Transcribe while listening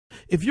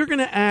If you're going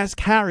to ask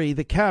Harry,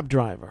 the cab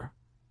driver,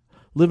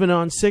 living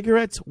on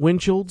cigarettes,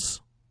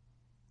 Winchelds,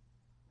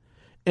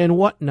 and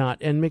whatnot,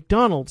 and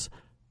McDonald's,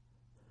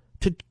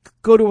 to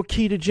go to a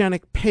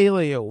ketogenic,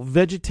 paleo,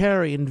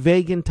 vegetarian,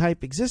 vegan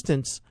type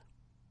existence,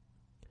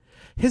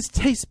 his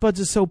taste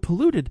buds are so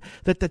polluted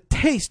that the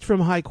taste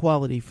from high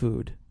quality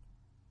food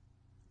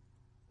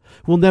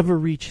will never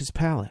reach his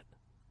palate.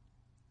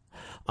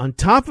 On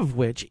top of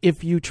which,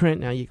 if you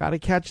now you got to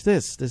catch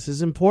this. This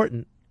is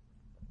important.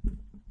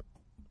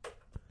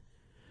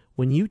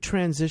 When you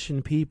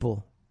transition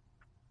people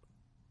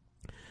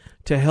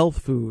to health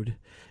food,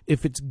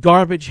 if it's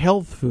garbage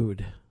health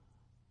food,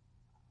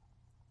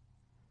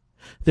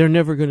 they're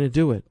never going to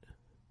do it.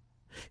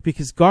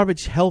 Because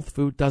garbage health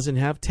food doesn't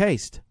have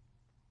taste.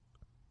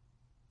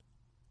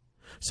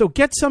 So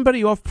get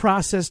somebody off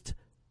processed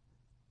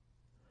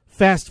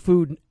fast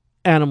food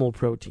animal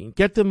protein.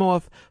 Get them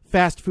off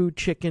fast food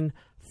chicken,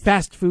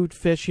 fast food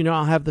fish.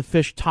 I'll have the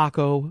fish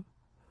taco.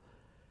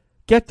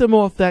 Get them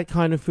off that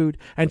kind of food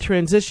and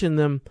transition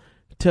them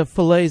to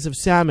fillets of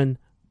salmon.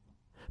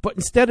 But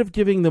instead of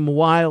giving them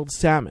wild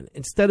salmon,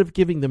 instead of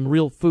giving them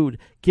real food,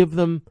 give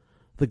them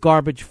the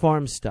garbage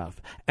farm stuff.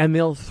 And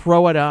they'll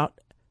throw it out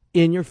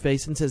in your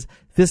face and says,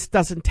 this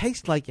doesn't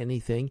taste like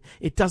anything.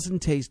 It doesn't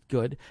taste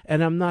good,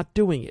 and I'm not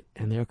doing it.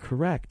 And they're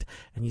correct.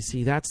 And you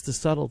see, that's the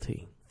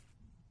subtlety.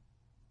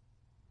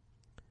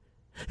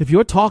 If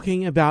you're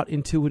talking about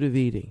intuitive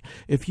eating,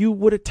 if you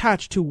would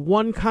attach to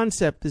one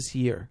concept this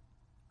year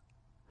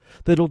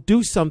that'll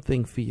do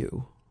something for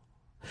you,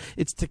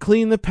 it's to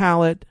clean the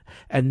palate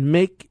and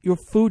make your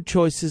food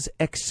choices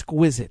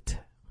exquisite.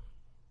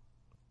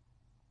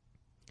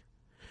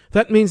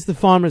 That means the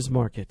farmers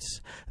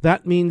markets.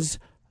 That means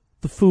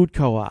the food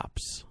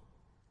co-ops.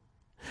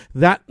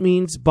 That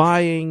means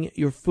buying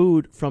your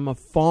food from a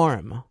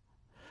farm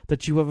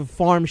that you have a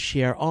farm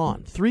share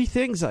on. 3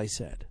 things I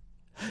said.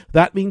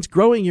 That means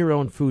growing your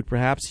own food,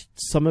 perhaps.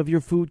 Some of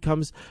your food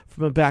comes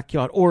from a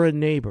backyard or a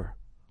neighbor.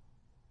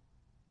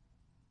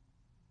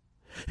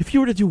 If you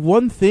were to do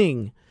one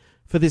thing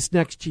for this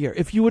next year,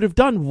 if you would have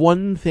done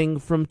one thing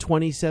from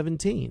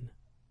 2017,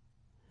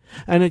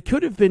 and it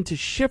could have been to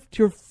shift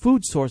your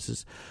food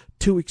sources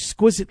to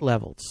exquisite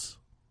levels,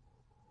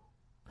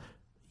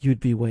 you'd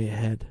be way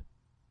ahead.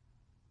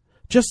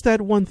 Just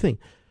that one thing.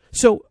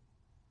 So,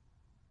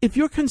 if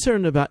you're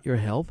concerned about your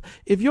health,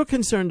 if you're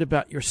concerned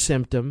about your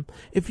symptom,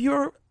 if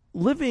you're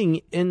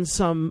living in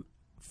some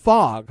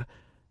fog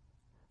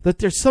that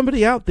there's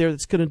somebody out there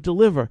that's going to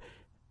deliver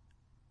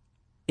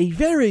a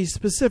very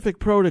specific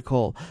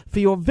protocol for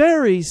your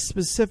very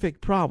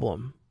specific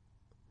problem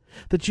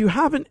that you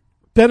haven't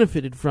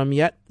benefited from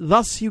yet,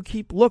 thus you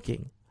keep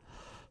looking,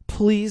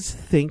 please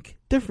think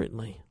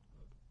differently.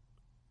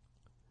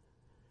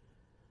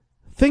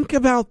 Think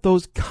about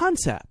those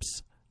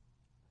concepts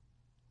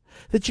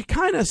that you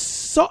kind of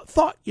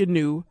thought you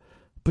knew,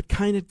 but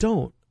kind of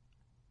don't,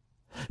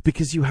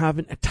 because you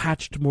haven't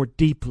attached more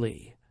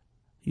deeply.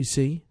 You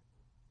see?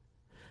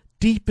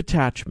 Deep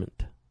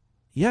attachment.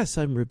 Yes,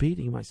 I'm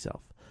repeating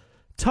myself.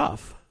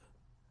 Tough.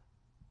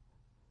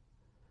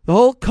 The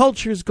whole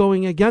culture is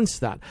going against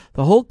that.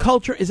 The whole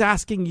culture is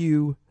asking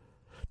you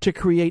to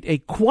create a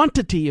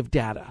quantity of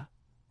data,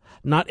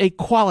 not a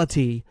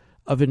quality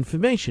of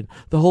information.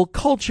 The whole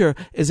culture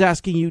is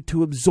asking you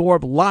to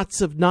absorb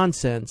lots of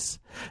nonsense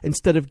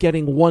instead of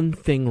getting one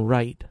thing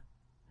right.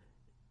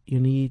 You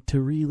need to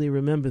really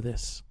remember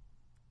this.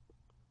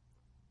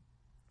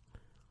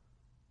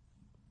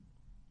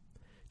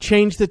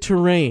 Change the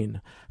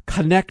terrain.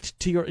 Connect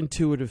to your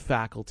intuitive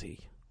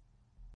faculty.